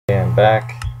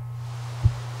back.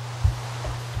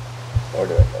 Or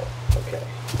do I go? Okay,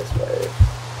 this way.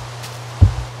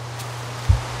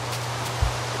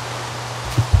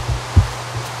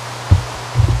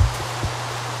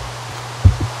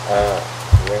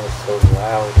 The rain is so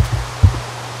loud.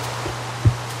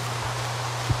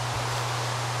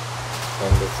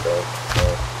 And it's dark, so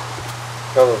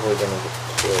probably gonna get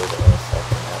killed in a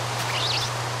second now.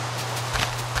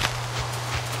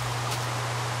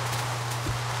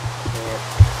 Yeah,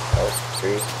 that was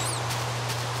free.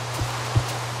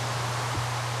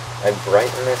 I'd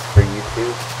brighten this for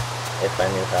YouTube if I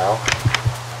knew how.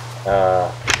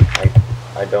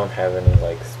 I don't have any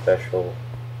like special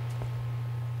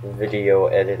video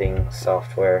editing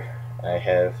software. I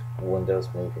have Windows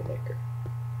Movie Maker,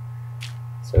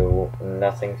 so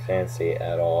nothing fancy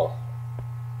at all.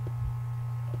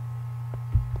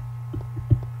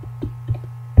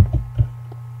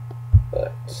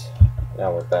 But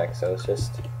now we're back, so it's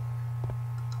just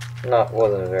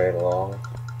wasn't very long.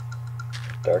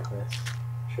 Darkness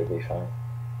should be fine.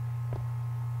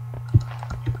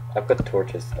 I put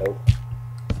torches out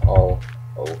all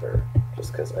over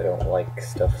just because I don't like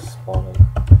stuff spawning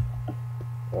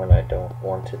when I don't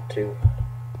want it to.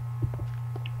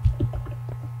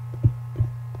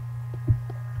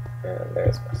 And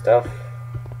there's my stuff.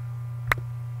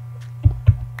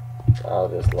 I'll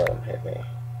just let them hit me.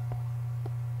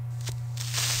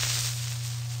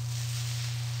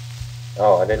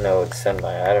 Oh, I didn't know it would send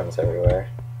my items everywhere.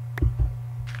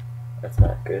 That's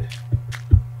not good.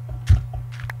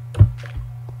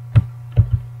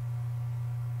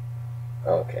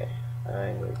 Okay,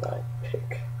 I need my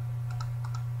pick.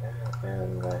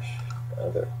 And my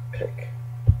other pick.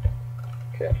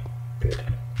 Okay, good.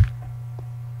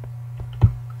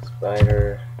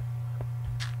 Spider.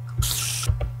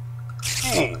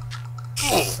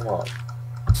 Come on.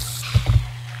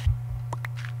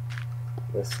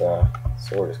 This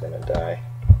sword is gonna die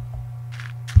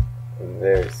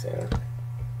very soon.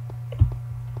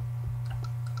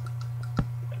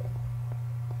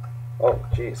 Oh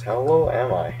jeez, how low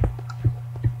am I?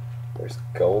 There's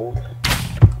gold,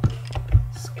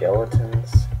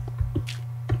 skeletons,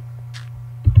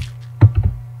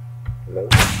 low.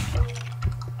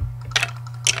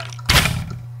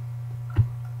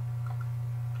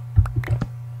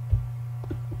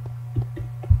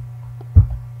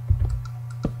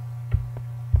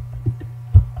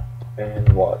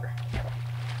 And water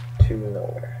to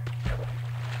nowhere.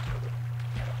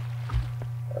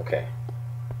 Okay.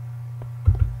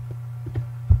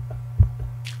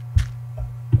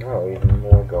 Oh, even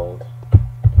more gold.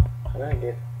 How did I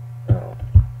get? Oh.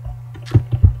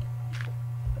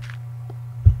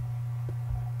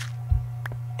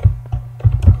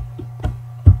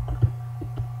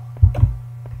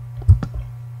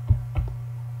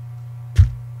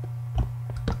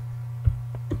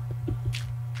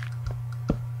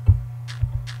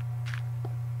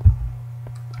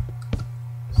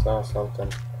 Saw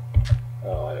something.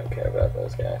 Oh, I don't care about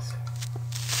those guys.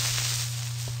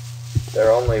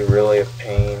 They're only really a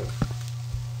pain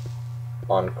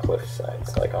on cliff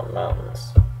sides, like on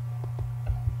mountains.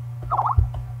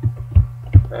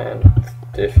 And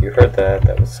if you heard that,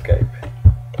 that was Skype.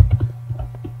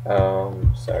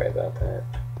 Sorry about that.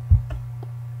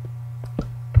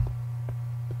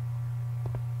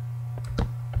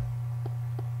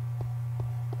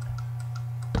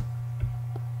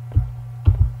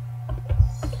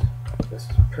 This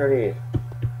is a pretty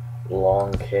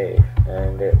long cave,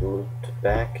 and it looped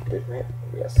back, didn't it?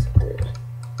 Yes, it did.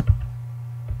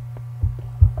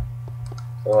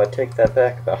 So I take that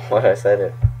back about what I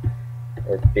said,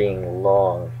 it being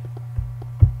long.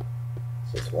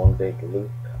 It's just one big loop.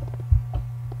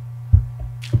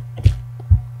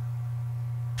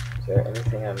 Is there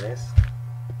anything I missed?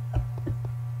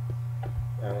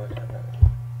 No, I haven't.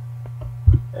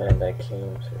 And I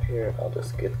came through here. I'll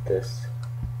just get this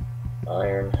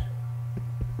iron.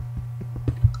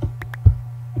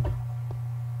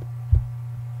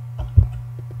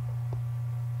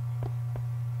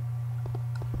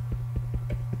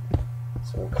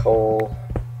 Some coal.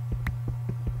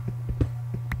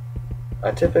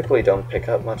 I typically don't pick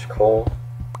up much coal.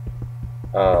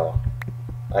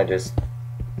 I just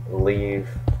leave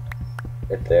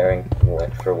it there and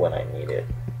wait for when I need it.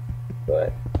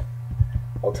 But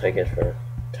I'll take it for the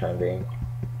time being.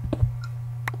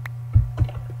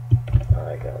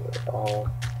 I got it all.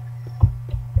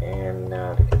 And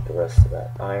now to get the rest of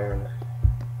that iron,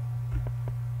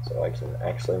 so I can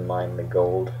actually mine the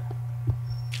gold.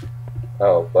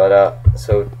 Oh, but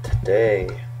so today,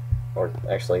 or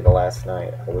actually the last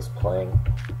night, I was playing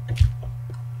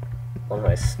on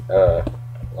my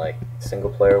like single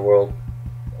player world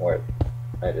where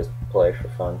I just play for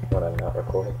fun when I'm not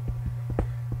recording.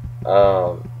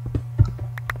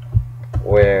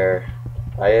 Where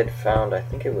I had found, I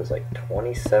think it was like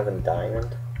 27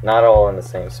 diamond, not all in the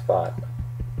same spot,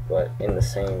 but in the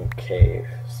same cave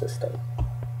system.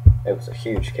 It was a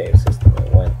huge cave system.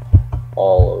 It went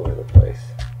all over the place.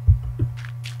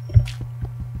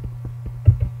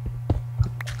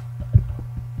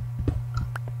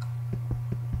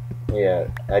 Yeah,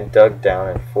 I dug down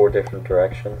in 4 different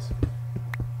directions,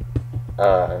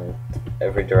 and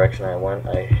every direction I went,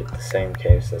 I hit the same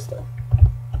cave system.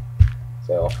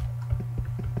 So,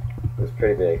 it was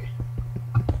pretty big.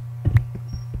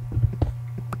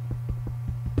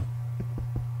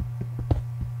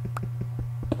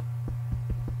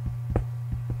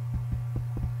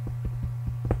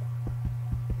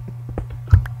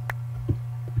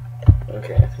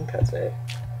 Okay, I think that's it.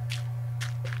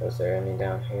 Was there any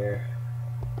down here?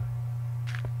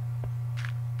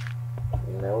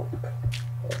 Nope.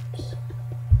 Oops.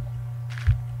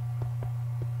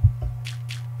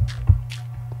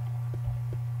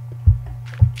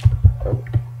 Oh.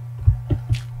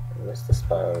 I missed the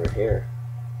spot over here.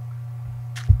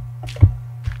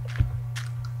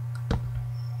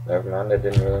 Never mind, I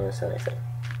didn't really miss anything.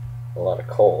 A lot of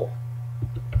coal.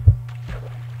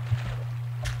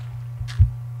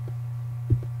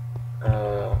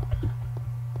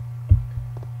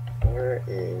 Where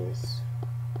is...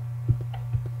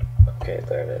 Okay,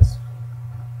 there it is.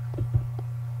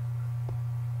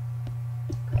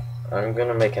 I'm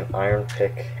gonna make an iron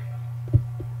pick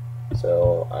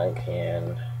so I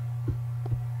can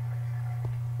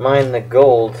mine the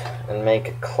gold and make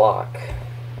a clock.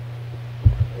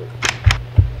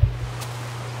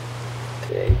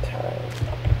 Daytime.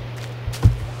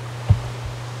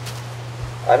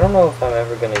 I don't know if I'm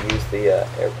ever gonna use the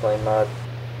airplane mod.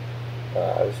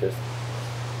 I was just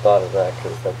thought of that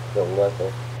because that's the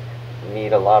leather. You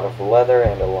need a lot of leather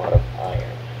and a lot of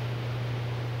iron.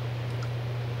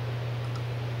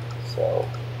 So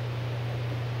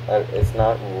it's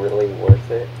not really worth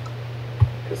it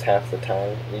because half the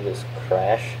time you just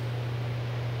crash.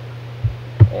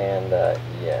 And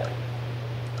yeah,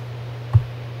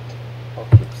 I'll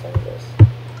keep some of this.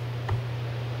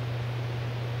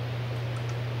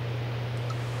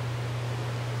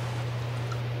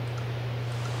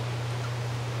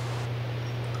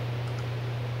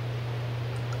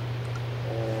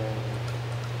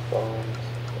 Bones,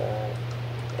 that.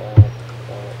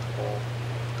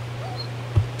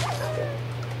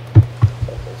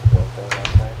 Something's broken on that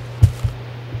side.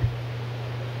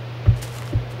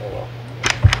 Oh well.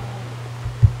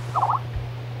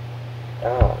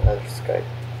 Oh,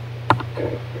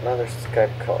 another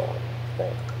Skype call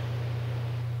thing.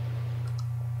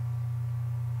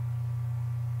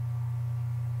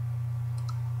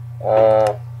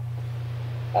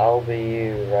 I'll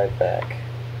be right back.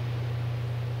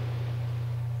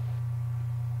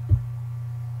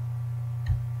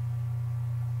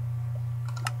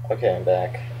 Okay, I'm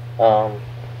back.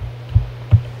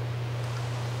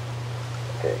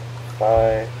 Okay,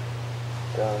 5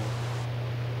 done.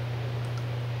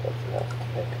 That's enough to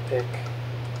make a pick.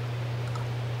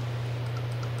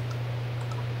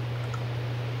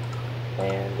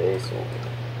 And a sword.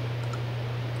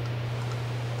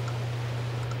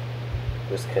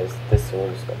 Just because this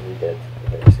sword is going to be dead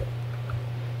very soon.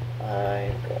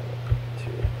 I'm going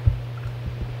to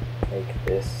make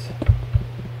this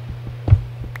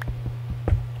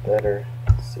better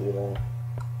sealing.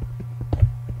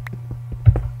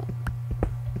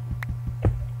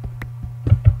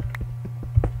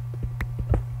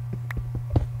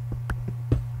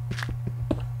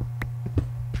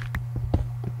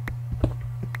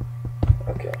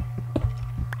 Okay,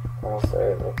 almost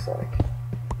there it looks like.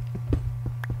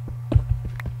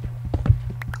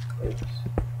 Oops.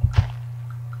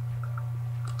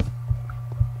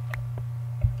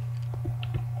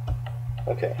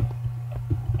 Okay.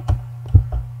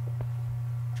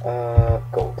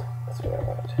 Gold. That's what I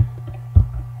wanted.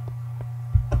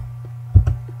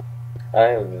 I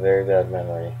have a very bad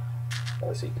memory,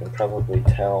 as you can probably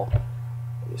tell.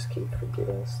 I just keep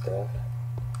forgetting stuff.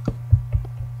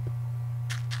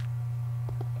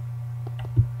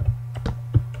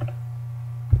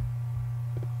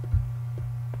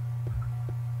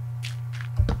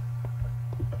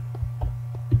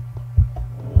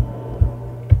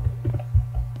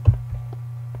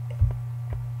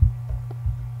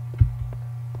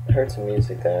 I heard some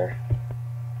music there.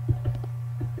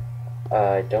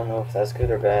 I don't know if that's good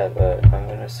or bad, but I'm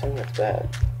gonna assume it's bad.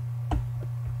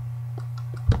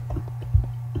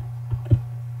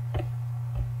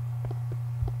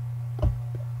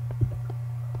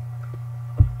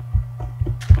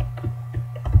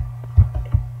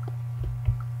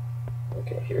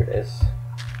 is.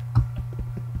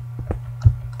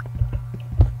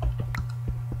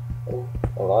 Oh,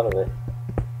 a lot of it.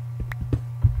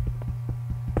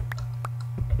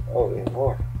 Oh, even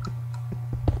more.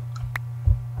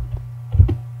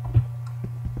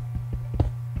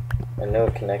 I know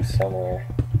it connects somewhere.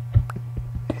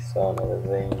 I saw another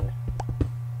vein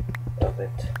of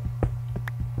it.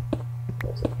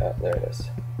 Where's it? Oh, there it is.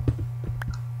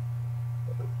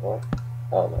 What?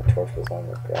 Oh, my torch was on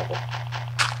the gravel.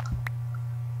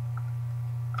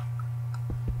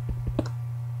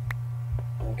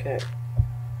 Okay.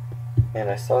 And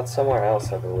I saw it somewhere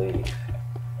else, I believe.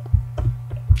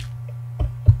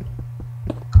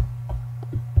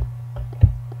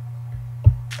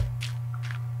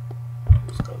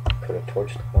 Just gonna put a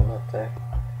torch to one up there.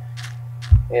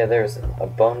 Yeah, there's an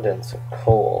abundance of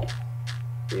coal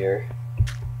here.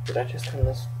 Did I just come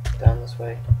down this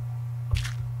way?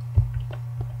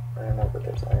 I don't know, but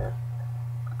there's iron.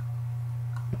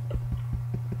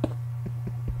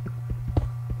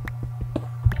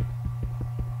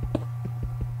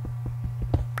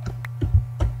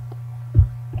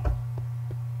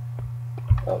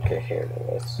 Okay, here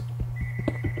it is.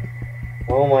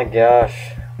 Oh my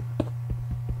gosh.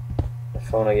 The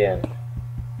phone again.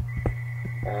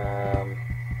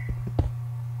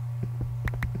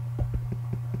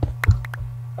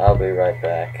 I'll be right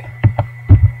back.